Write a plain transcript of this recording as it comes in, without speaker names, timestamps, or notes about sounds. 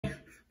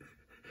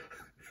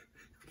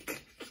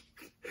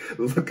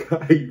Look how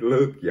he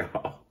look,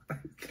 y'all.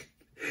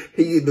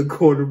 He in the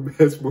corner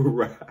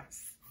mesmerized.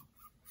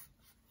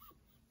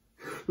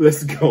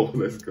 Let's go,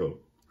 let's go.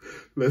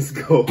 Let's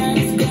go. Oh.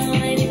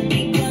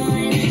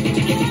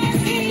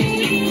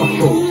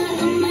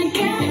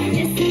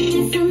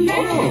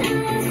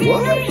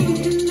 What?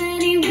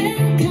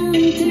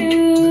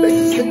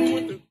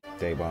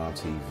 Daybomb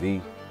TV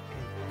in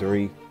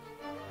 3,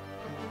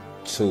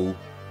 2,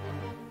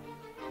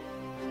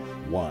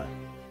 1.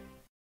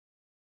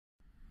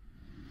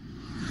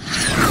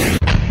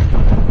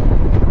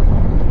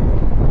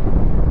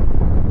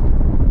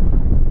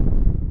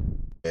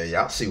 Yeah,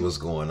 y'all see what's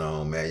going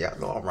on, man. Y'all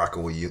know I'm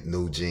rocking with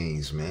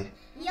NewJeans, man.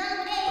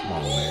 Come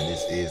on, man.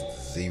 This is the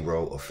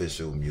Zero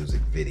official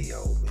music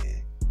video,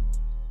 man.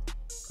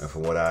 And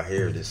from what I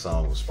hear, this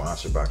song was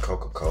sponsored by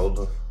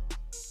Coca-Cola.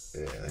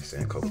 Yeah, they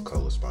saying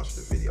Coca-Cola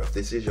sponsored the video. If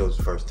this is your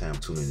first time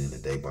tuning in to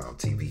Daybomb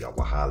TV, I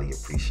will highly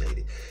appreciate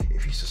it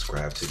if you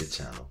subscribe to the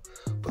channel.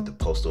 Put the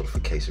post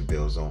notification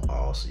bells on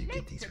all so you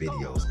get these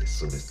videos as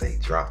soon as they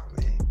drop,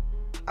 man.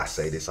 I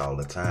say this all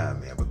the time,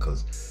 man,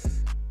 because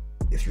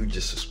if you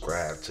just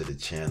subscribe to the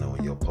channel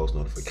and your post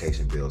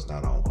notification bell's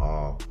not on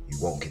all, you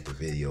won't get the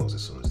videos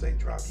as soon as they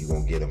drop. You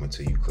won't get them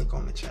until you click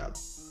on the channel.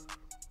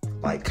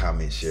 Like,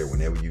 comment, share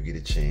whenever you get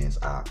a chance.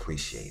 I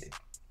appreciate it.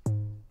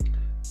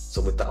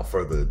 So without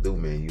further ado,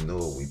 man, you know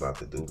what we about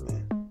to do,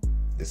 man.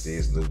 This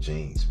is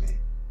NewJeans, man.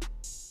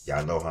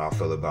 Y'all know how I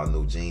feel about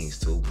NewJeans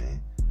too,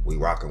 man. We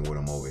rocking with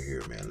them over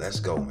here, man. Let's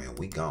go, man.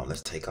 We gone.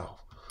 Let's take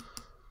off.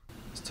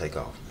 Let's take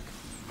off, man.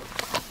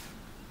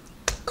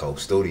 Coke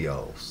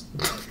Studios.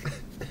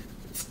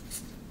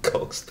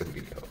 Coke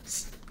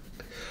Studios.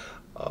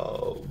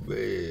 Oh,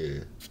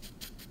 man.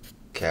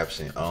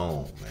 Caption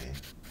on, man.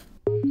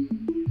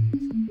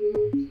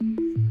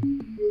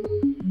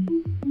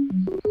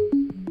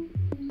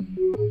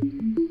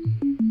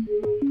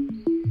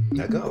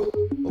 Let go.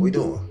 What we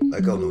doing?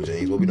 Let go,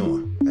 NewJeans. What we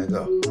doing? Let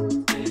go.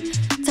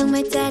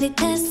 정말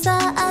짜릿했어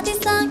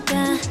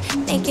어디선가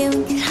내게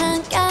온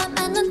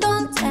한가만한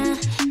동자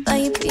But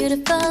your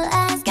beautiful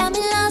eyes got me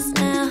lost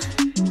now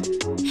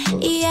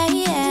Yeah,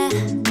 yeah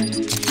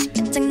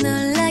깜짝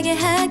놀라게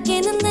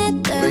하기는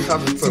했다 They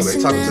talking to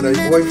their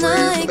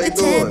boyfriends? What they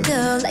doing?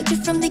 Like you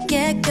from the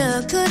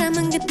get-go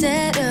쿨함은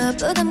그대로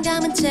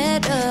부담감은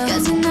제로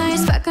Cause you know you're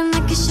sparkling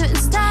like a shooting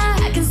star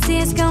I can see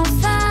it's going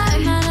far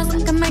얼마나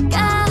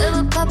상큼할까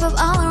Little pop up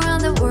all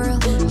around the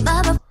world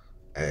Love.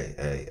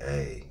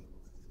 Hey.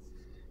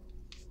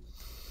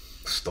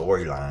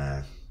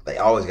 Storyline. They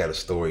always got a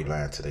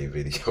storyline to their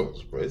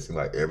videos, bro. It seems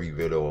like every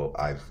video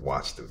I've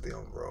watched of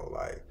them, bro,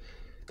 like,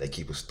 they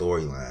keep a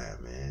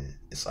storyline, man.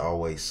 It's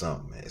always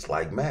something, man. It's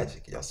like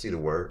magic. Y'all see the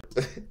word?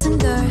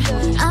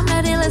 I'm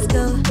ready, let's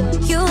go.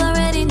 You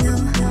already know.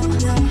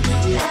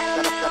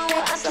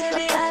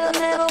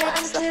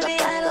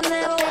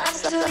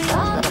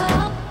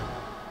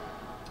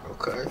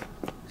 Okay.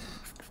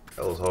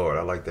 That was hard.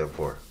 I like that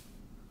part.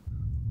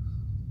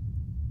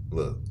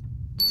 Look.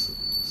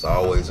 It's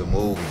always a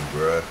movie,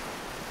 bruh.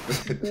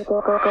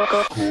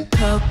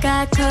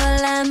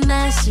 Coca-Cola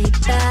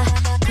맛있다.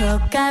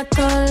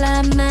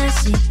 Coca-Cola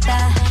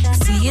맛있다.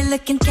 See you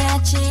looking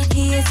catchy,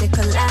 here's a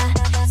cola.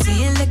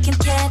 See you looking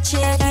catchy,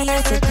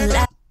 here's a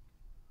cola.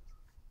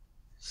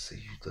 See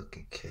you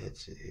looking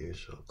catchy,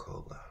 here's your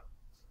cola.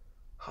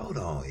 Hold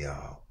on,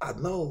 y'all. I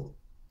know,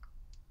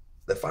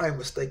 if I ain't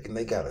mistaken,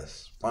 they got a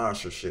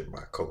sponsorship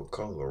by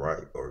Coca-Cola,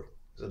 right? Or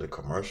is it a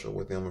commercial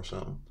with them or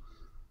something?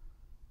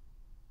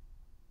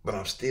 But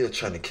I'm still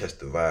trying to catch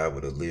the vibe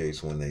of the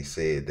lyrics when they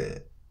said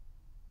that.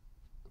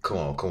 Come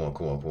on.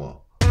 Coca-Cola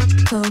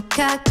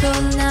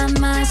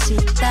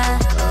맛있다.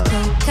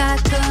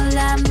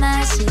 Coca-Cola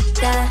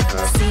맛있다.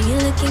 See you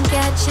looking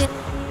catchy.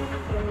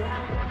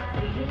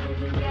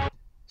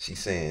 She's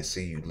saying,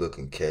 see you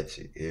looking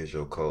catchy. Here's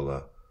your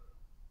cola.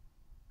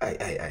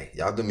 Hey.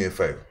 Y'all do me a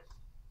favor.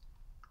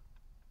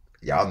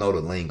 Y'all know the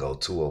lingo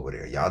too over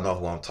there. Y'all know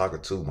who I'm talking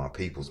to, my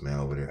peoples, man,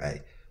 over there.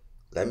 Hey,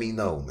 let me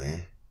know,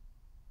 man.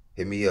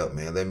 Hit me up,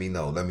 man. Let me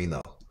know.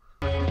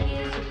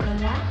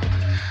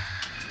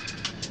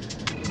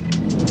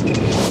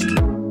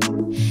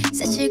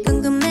 사실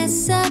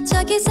궁금했어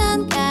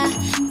저기선가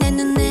내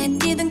눈에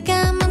띄던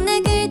까만 내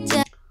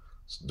글자.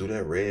 Do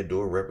that red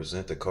door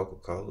represent the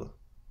Coca-Cola?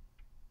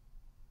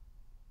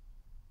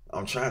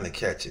 I'm trying to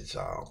catch it,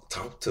 y'all.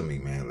 Talk to me,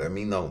 man. Let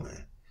me know,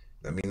 man.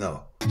 Let me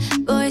know.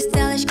 Boy,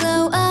 stylish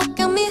glow up,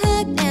 got me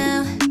hooked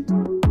now.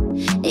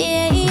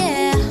 Yeah.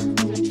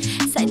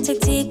 살짝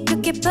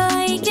뒤늦게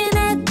보이긴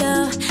해도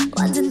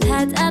완전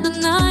하다도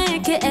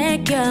너에게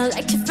애교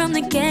Like you from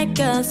the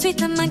get-go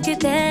스윗한 맘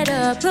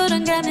그대로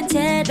불안감은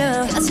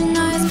제로 Cause you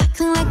know you're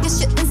sparkling like a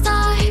shooting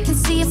star Can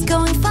see it's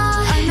going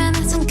far 얼마나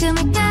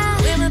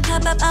상큼할까 We will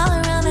pop up all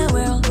around the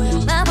world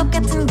마법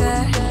같은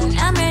girl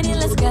I'm ready,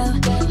 let's go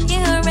You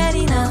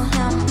already know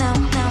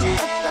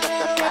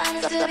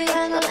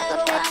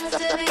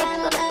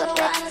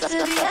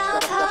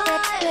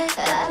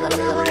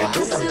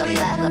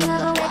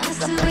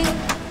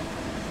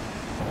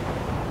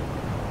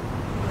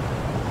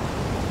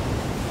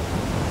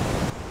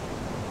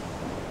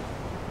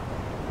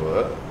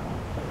What?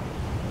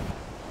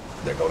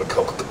 There go the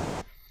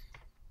Coca-Cola.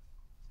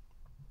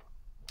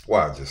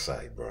 Why I just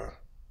say, bro?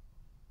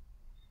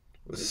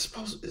 Was this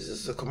supposed? Is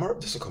this a commercial?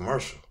 This a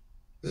commercial?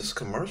 Is this a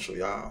commercial,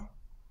 y'all?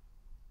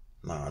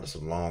 Nah, this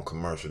is a long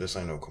commercial. This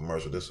ain't no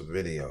commercial. This is a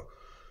video.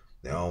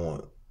 They don't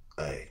want.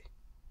 Hey,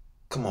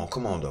 come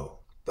on though.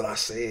 But I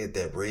said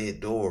that red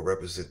door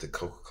represents the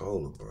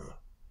Coca-Cola, bro.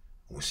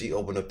 When she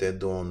opened up that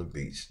door on the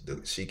beach,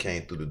 she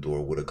came through the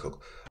door with a Coca.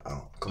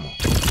 Oh, come on.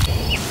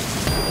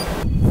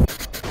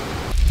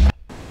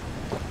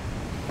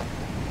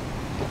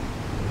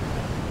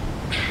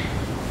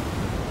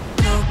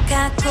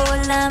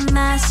 Coca-Cola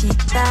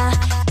맛있다.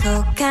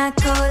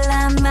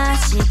 Coca-Cola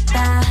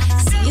맛있다.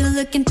 See you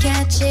looking,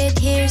 catch it,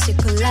 here's your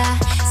cola.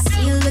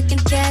 See you looking,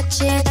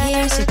 catch it,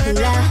 here's your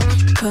cola.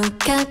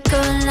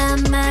 Coca-Cola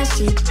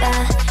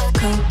맛있다.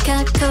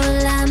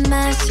 Coca-Cola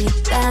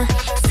맛있다.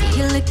 See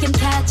you looking,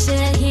 catch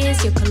it,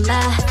 here's your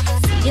cola.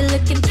 See you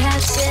looking,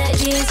 catch it,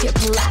 here's your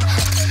cola.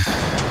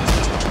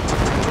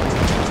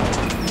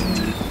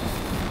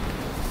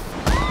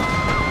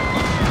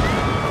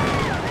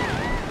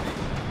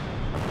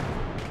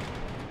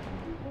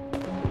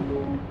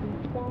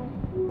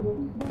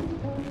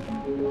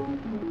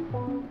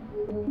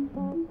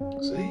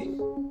 See?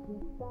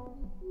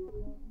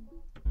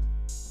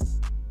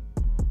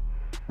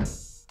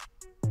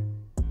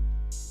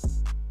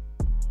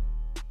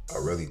 I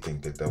really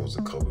think that was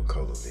a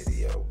Coca-Cola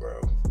video, bro.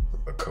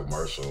 A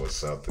commercial or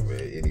something,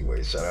 man.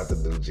 Anyway, shout out to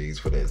NewJeans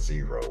for that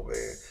zero,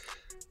 man.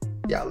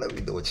 Y'all let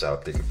me know what y'all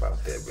think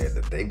about that, man.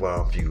 The Day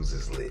Bomb Fuse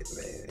is lit,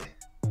 man.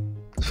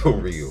 For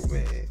real,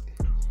 man.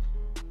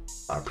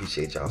 I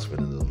appreciate y'all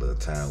spending a little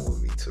time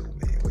with me too,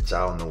 man. But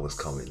y'all know what's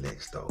coming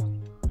next, though.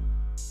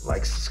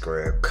 Like,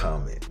 subscribe,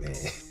 comment,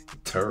 man.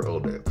 Turn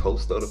on that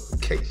post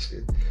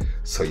notification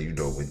so you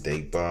know when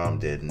Day Bomb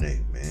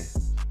detonate, man.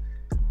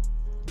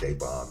 Day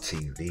Bomb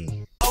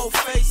TV. Old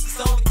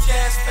faces on the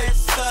gas,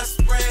 faces us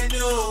brand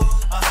new.